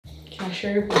Want to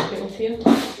share your blanket with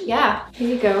you? Yeah, here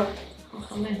you go. Oh,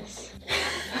 how nice.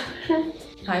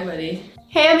 Hi, buddy.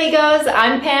 Hey, amigos.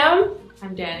 I'm Pam.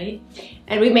 I'm Dani.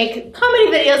 And we make comedy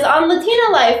videos on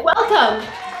Latina Life. Welcome.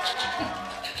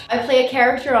 I play a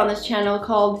character on this channel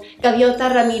called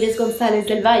Gaviota Ramirez Gonzalez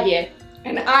del Valle.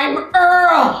 And I'm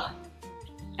Earl.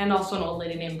 And also an old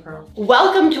lady named Pearl.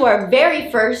 Welcome to our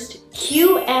very first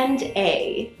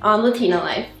Q&A on Latina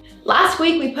Life. Last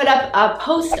week we put up a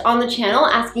post on the channel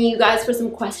asking you guys for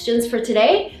some questions for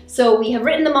today. So we have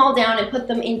written them all down and put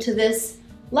them into this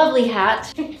lovely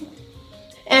hat.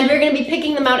 And we're going to be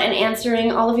picking them out and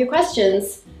answering all of your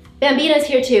questions. Bambina's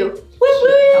here too. Woo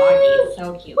woo! Doggy,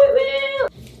 so cute. Woo woo!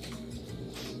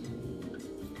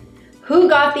 Who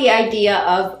got the idea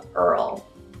of Earl?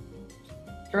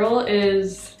 Earl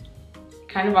is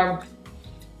kind of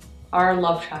our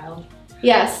love child.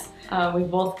 Yes. We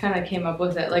both kind of came up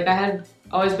with it. Like, I had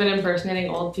always been impersonating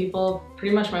old people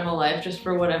pretty much my whole life, just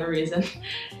for whatever reason.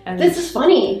 And this is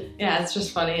funny. Yeah, it's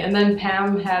just funny. And then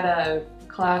Pam had a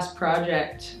class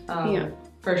project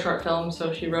for a short film,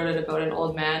 so she wrote it about an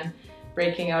old man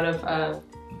breaking out of a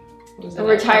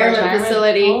retirement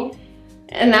facility home.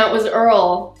 And that was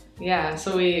Earl. Yeah,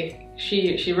 so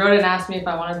she wrote it and asked me if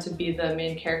I wanted to be the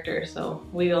main character, so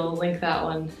we'll link that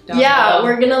one down below.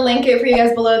 We're gonna link it for you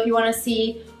guys below if you want to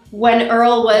see when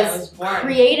Earl was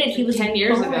created. He was 10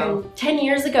 years ago. 10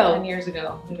 years ago. 10 years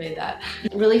ago we made that.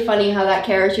 Really funny how that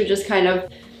character just kind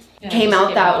of came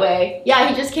out that way. Yeah,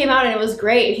 he just came out and it was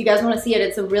great. If you guys want to see it,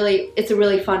 it's a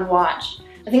really fun watch.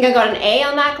 I think I got an A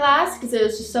on that class because it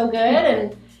was just so good,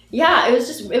 and yeah, it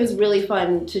was really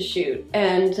fun to shoot.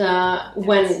 And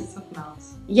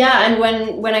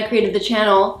when I created the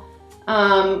channel,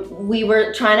 we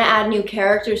were trying to add new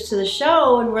characters to the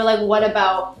show, and we're like, what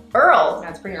about Earl?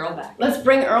 Let's bring Earl back. Let's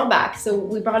bring Earl back. So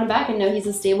we brought him back, and now he's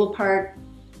a stable part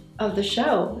of the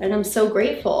show, and I'm so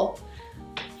grateful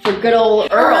for good old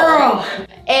Earl. Earl.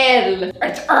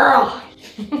 It's Earl.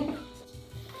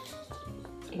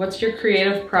 What's your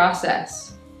creative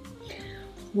process?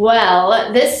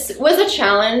 Well, this was a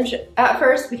challenge at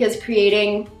first because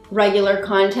creating regular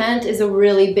content is a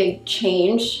really big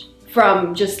change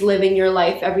from just living your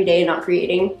life every day and not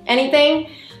creating anything.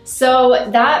 So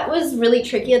that was really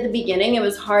tricky at the beginning. It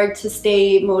was hard to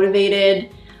stay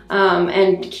motivated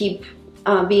and keep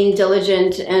being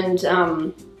diligent and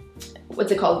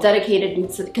dedicated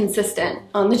and consistent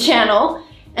on the channel.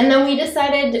 And then we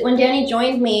decided, when Dani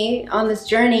joined me on this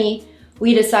journey,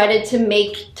 we decided to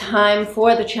make time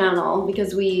for the channel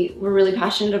because we were really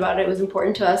passionate about it. It was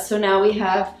important to us. So now we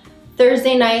have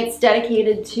Thursday nights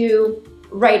dedicated to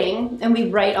writing, and we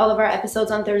write all of our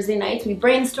episodes on Thursday nights. We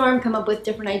brainstorm, come up with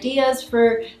different ideas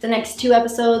for the next 2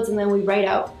 episodes, and then we write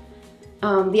out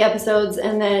the episodes.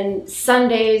 And then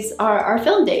Sundays are our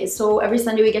film days. So every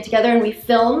Sunday we get together and we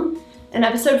film an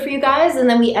episode for you guys, and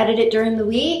then we edit it during the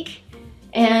week.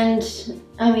 And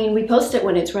I mean, we post it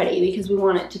when it's ready because we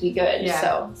want it to be good. Yeah.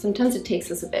 So sometimes it takes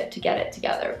us a bit to get it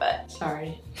together, but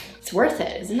sorry, it's worth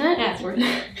it, isn't it? Yeah, it's worth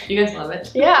it. You guys love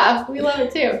it. Yeah, we love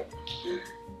it too.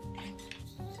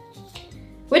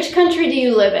 Which country do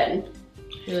you live in?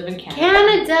 We live in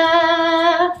Canada.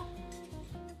 Canada!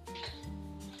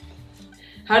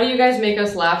 How do you guys make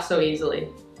us laugh so easily?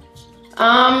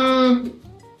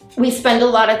 We spend a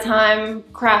lot of time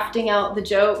crafting out the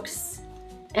jokes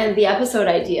and the episode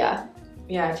idea.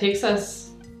 Yeah, it takes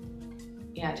us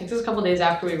a couple days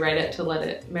after we write it to let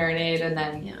it marinate, and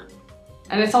then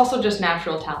and it's also just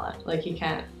natural talent. Like, you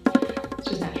can't, it's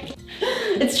just natural.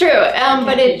 It's true,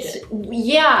 but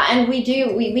and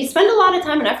we spend a lot of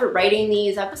time and effort writing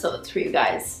these episodes for you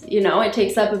guys. You know, it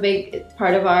takes up a big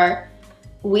part of our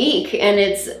week, and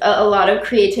it's a lot of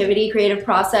creative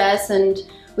process, and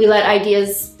we let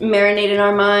ideas marinate in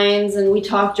our minds, and we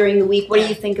talk during the week. What do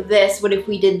you think of this? What if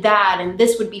we did that? And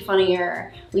this would be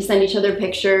funnier. We send each other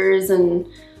pictures and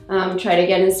try to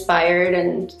get inspired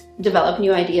and develop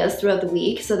new ideas throughout the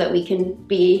week so that we can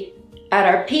be at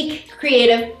our peak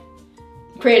creative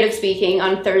speaking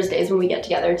on Thursdays when we get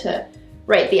together to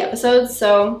write the episodes.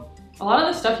 So a lot of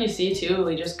the stuff you see too,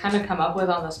 we just kind of come up with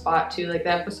on the spot too. Like,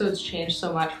 the episodes change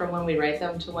so much from when we write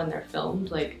them to when they're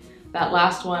filmed. Like, that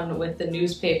last one with the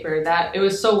newspaper, it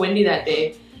was so windy that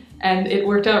day, and it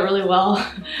worked out really well.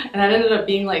 And that ended up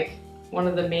being like one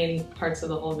of the main parts of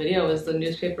the whole video, was the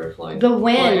newspaper flowing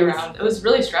around. It was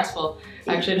really stressful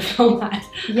actually to film that.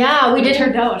 Yeah, it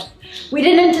turned out. We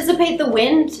didn't anticipate the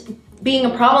wind being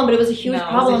a problem, but it was a huge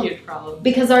problem. It was a huge problem.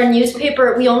 Because our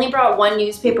newspaper, we only brought one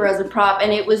newspaper as a prop,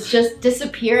 and it was just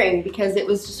disappearing because it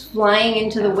was just flying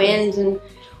into the wind, and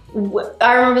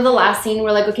I remember the last scene,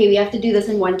 we're like, okay, we have to do this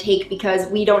in one take because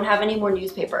we don't have any more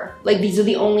newspaper. Like, these are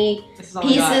the only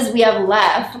pieces we have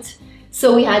left.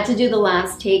 So we had to do the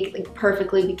last take like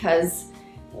perfectly because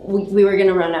we were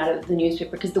gonna run out of the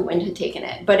newspaper because the wind had taken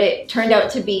it. But it turned out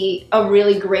to be a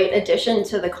really great addition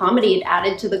to the comedy. It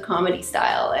added to the comedy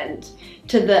style and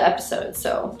to the episode.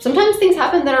 So sometimes things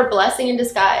happen that are a blessing in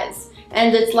disguise.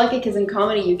 And it's lucky because in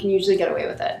comedy you can usually get away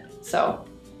with it. So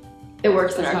it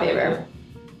works in our favor.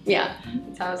 Yeah.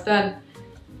 That's how it's done.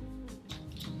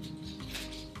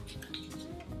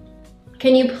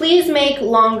 Can you please make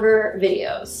longer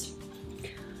videos?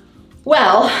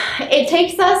 Well, it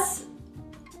takes us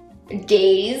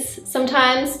days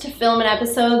sometimes to film an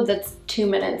episode that's 2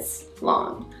 minutes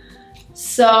long.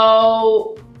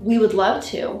 So we would love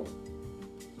to.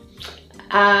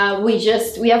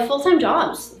 We have full-time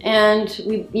jobs and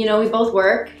we both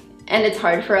work, and it's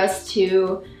hard for us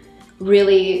to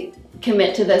really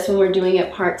commit to this when we're doing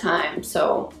it part-time.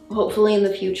 So hopefully in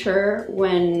the future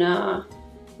when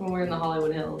we're in the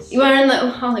Hollywood Hills. You are in the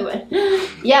Hollywood.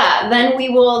 Yeah, then we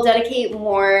will dedicate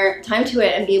more time to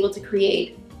it and be able to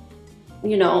create,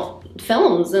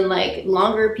 films and like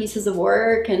longer pieces of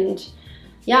work and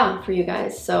yeah, for you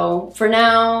guys. So for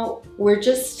now, we're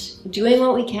just doing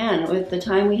what we can with the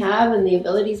time we have and the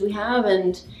abilities we have.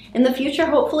 And in the future,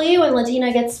 hopefully when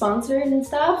Latina gets sponsored and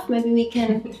stuff, maybe we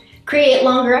can create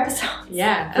longer episodes.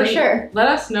 Yeah, for sure. Let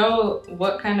us know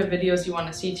what kind of videos you want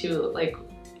to see too. Like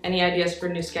any ideas for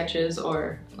new sketches,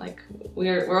 or like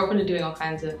we're open to doing all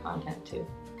kinds of content too.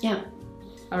 Yeah.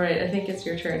 All right, I think it's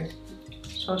your turn.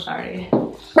 So sorry.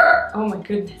 Oh my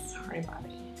goodness, sorry, Bobby.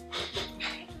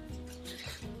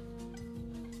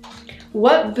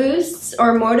 What boosts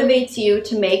or motivates you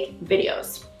to make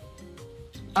videos?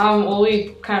 Well,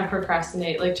 we kind of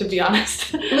procrastinate, like, to be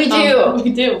honest. We do.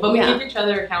 We do, but we keep each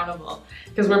other accountable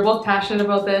because we're both passionate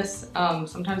about this.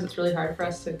 Sometimes it's really hard for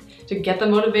us to get the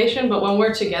motivation, but when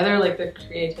we're together, like, the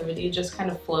creativity just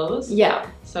kind of flows. Yeah.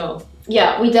 So.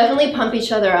 Yeah, we definitely pump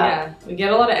each other up. Yeah, we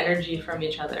get a lot of energy from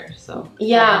each other, so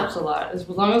yeah, that helps a lot. As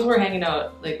long as we're hanging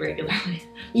out, like, regularly.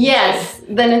 Yes,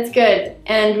 then it's good.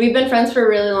 And we've been friends for a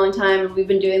really long time, and we've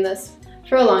been doing this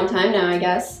for a long time now, I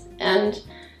guess. And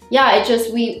yeah, it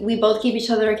just, we both keep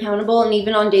each other accountable, and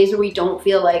even on days where we don't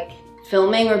feel like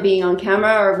filming or being on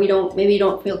camera, or maybe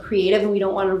don't feel creative and we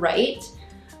don't want to write,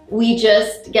 we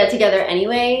just get together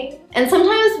anyway. And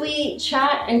sometimes we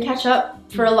chat and catch up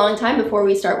for a long time before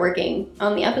we start working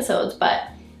on the episodes, but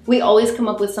we always come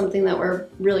up with something that we're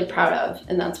really proud of,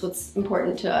 and that's what's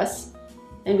important to us.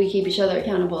 And we keep each other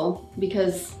accountable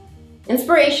because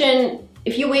inspiration,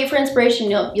 if you wait for inspiration,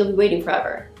 you'll be waiting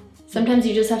forever. Sometimes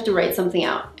you just have to write something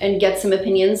out and get some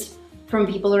opinions from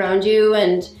people around you,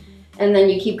 and then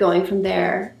you keep going from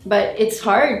there. But it's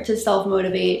hard to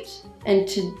self-motivate and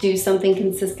to do something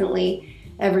consistently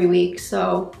every week.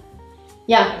 So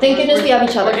yeah, thank goodness we have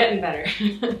each other. We're getting better.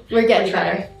 We're getting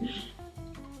better.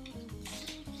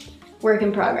 Work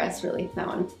in progress, really, that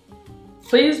one.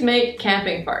 Please make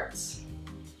camping farts.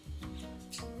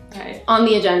 All right. On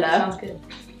the agenda. Sounds good.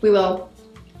 We will.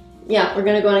 Yeah, we're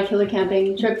gonna go on a killer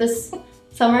camping trip this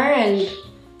summer, and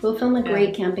we'll film a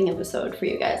great camping episode for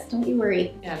you guys. Don't you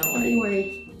worry. Yeah, don't you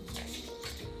worry.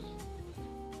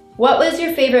 What was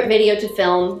your favorite video to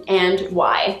film and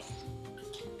why?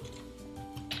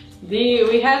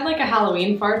 We had like a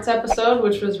Halloween farts episode,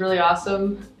 which was really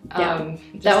awesome. Yeah,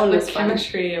 that one was fun.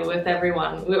 Chemistry with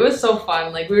everyone. It was so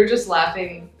fun. Like, we were just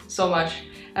laughing so much.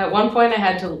 At one point I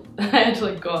had to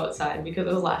like go outside because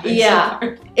I was laughing so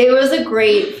hard. It was a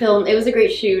great film. It was a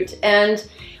great shoot, and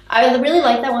I really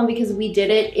like that one because we did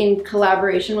it in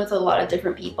collaboration with a lot of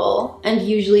different people, and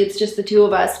usually it's just the two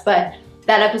of us, but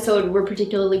that episode we're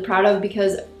particularly proud of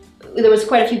because there was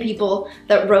quite a few people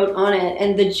that wrote on it,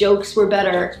 and the jokes were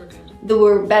better. They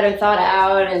were better thought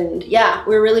out, and yeah,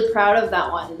 we're really proud of that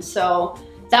one. So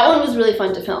that one was really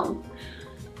fun to film.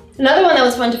 Another one that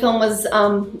was fun to film was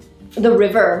the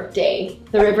river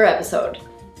episode,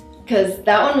 because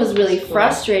that one was really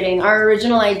frustrating. Our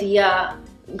original idea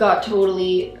got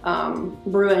totally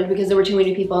ruined because there were too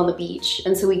many people on the beach,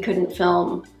 and so we couldn't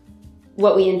film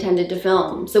what we intended to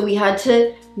film. So we had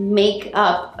to make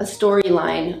up a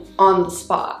storyline on the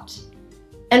spot,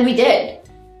 and we did.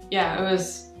 Yeah,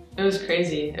 it was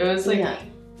crazy. It was like,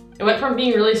 it went from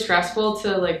being really stressful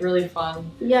to like really fun.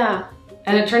 Yeah.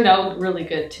 And it turned out really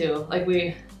good too. Like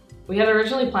we had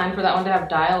originally planned for that one to have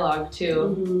dialogue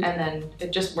too, and then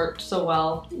it just worked so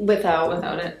well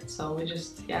without it. So we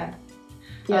just, that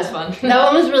was fun. That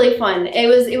one was really fun. It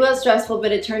was stressful,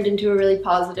 but it turned into a really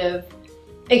positive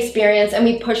experience, and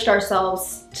we pushed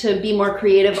ourselves to be more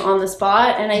creative on the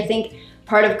spot. And I think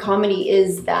part of comedy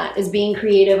is being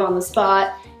creative on the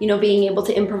spot, you know, being able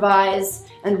to improvise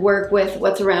and work with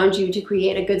what's around you to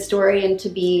create a good story and to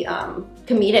be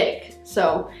comedic.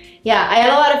 So yeah, I had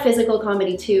a lot of physical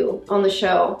comedy too on the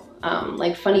show,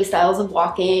 like funny styles of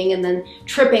walking and then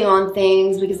tripping on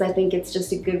things, because I think it's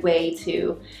just a good way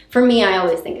to, for me, I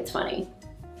always think it's funny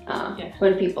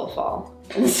when people fall.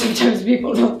 And sometimes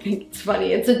people don't think it's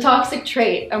funny. It's a toxic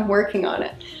trait. I'm working on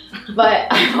it. But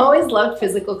I've always loved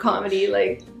physical comedy,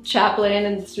 like Chaplin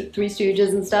and Three Stooges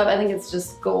and stuff. I think it's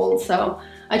just gold. So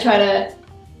I try to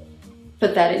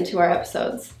put that into our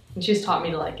episodes. And she's taught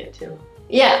me to like it too.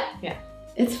 Yeah. Yeah.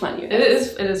 It's fun, you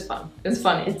guys. It is fun. It's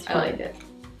funny. It's fun. I like it.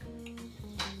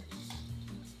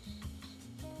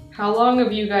 How long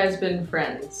have you guys been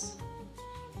friends?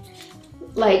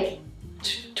 Like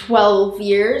 12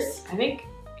 years. I think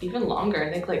even longer.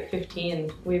 I think like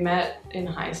 15. We met in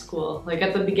high school, like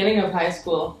at the beginning of high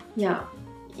school. Yeah.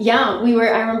 Yeah,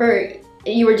 I remember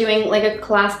you were doing like a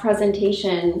class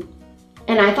presentation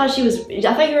and I thought she was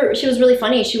really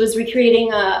funny. She was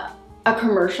recreating a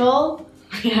commercial.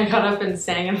 Yeah, I got up and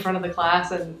sang in front of the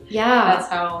class, and yeah, that's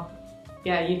how,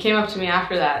 yeah, you came up to me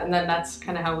after that, and then that's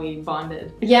kind of how we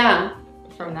bonded. Yeah.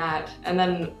 From that. And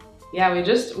then, yeah,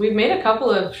 we've made a couple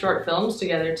of short films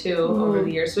together too over the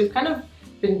years. So we've kind of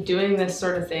been doing this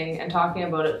sort of thing and talking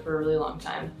about it for a really long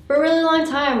time. For a really long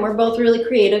time. We're both really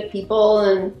creative people,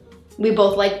 and we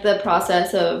both like the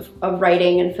process of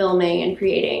writing and filming and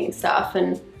creating stuff.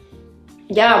 And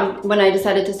yeah, when I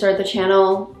decided to start the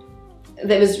channel,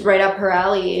 that was right up her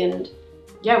alley. And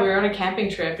yeah, we were on a camping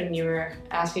trip and you were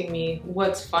asking me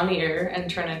what's funnier and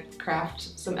trying to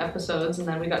craft some episodes, and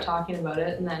then we got talking about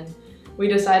it, and then we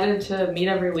decided to meet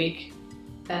every week,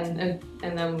 and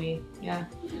then we, yeah.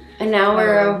 And now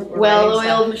we're a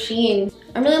well-oiled machine.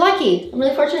 I'm really lucky. I'm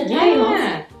really fortunate to have you.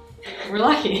 Yeah, we're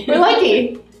lucky. We're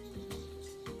lucky.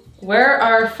 Where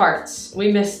are farts?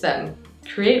 We miss them.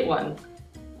 Create one.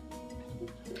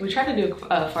 We try to do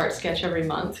a fart sketch every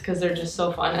month because they're just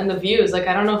so fun. And the views, like,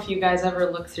 I don't know if you guys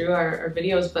ever look through our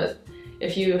videos, but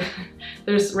if you,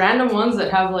 there's random ones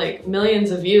that have like millions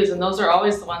of views, and those are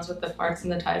always the ones with the farts in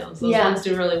the titles. Those ones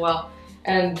do really well.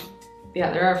 And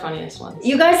yeah, they're our funniest ones.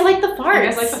 You guys like the farts.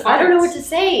 You guys like the farts. I don't know what to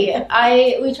say.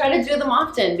 We try to do them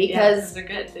often because they're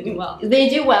good. They do well. They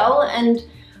do well, and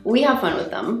we have fun with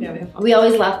them. Yeah, we have fun. We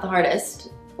always laugh the hardest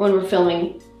when we're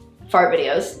filming fart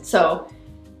videos. So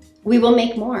we will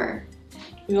make more.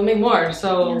 We will make more.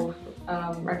 So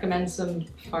recommend some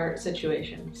fart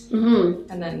situations.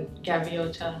 And then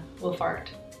Gaviota will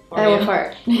fart. I will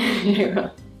fart.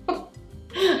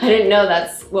 I didn't know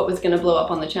that's what was going to blow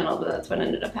up on the channel, but that's what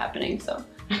ended up happening. So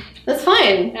that's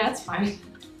fine. Yeah, that's fine.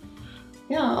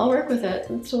 Yeah, I'll work with it.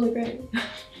 That's totally great.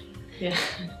 Yeah.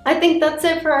 I think that's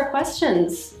it for our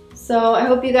questions. So I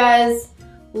hope you guys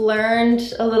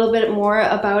learned a little bit more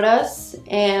about us,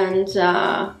 and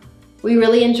we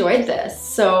really enjoyed this.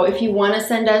 So if you want to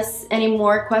send us any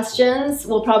more questions,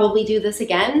 we'll probably do this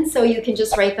again. So you can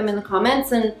just write them in the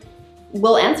comments and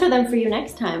we'll answer them for you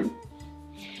next time.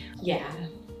 Yeah.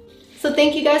 So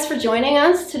thank you guys for joining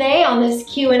us today on this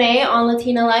Q&A on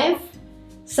Latina Life.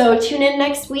 So tune in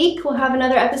next week. We'll have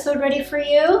another episode ready for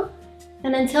you.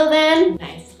 And until then...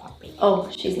 Nice puppy. Oh,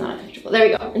 she's not comfortable. There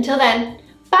we go. Until then,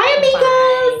 bye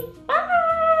amigos! Bye!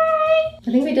 I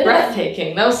think we did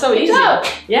breathtaking. That was so easy.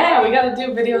 Yeah, we gotta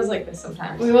do videos like this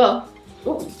sometimes. We will.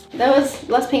 Ooh, that was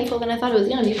less painful than I thought it was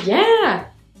gonna be. Yeah.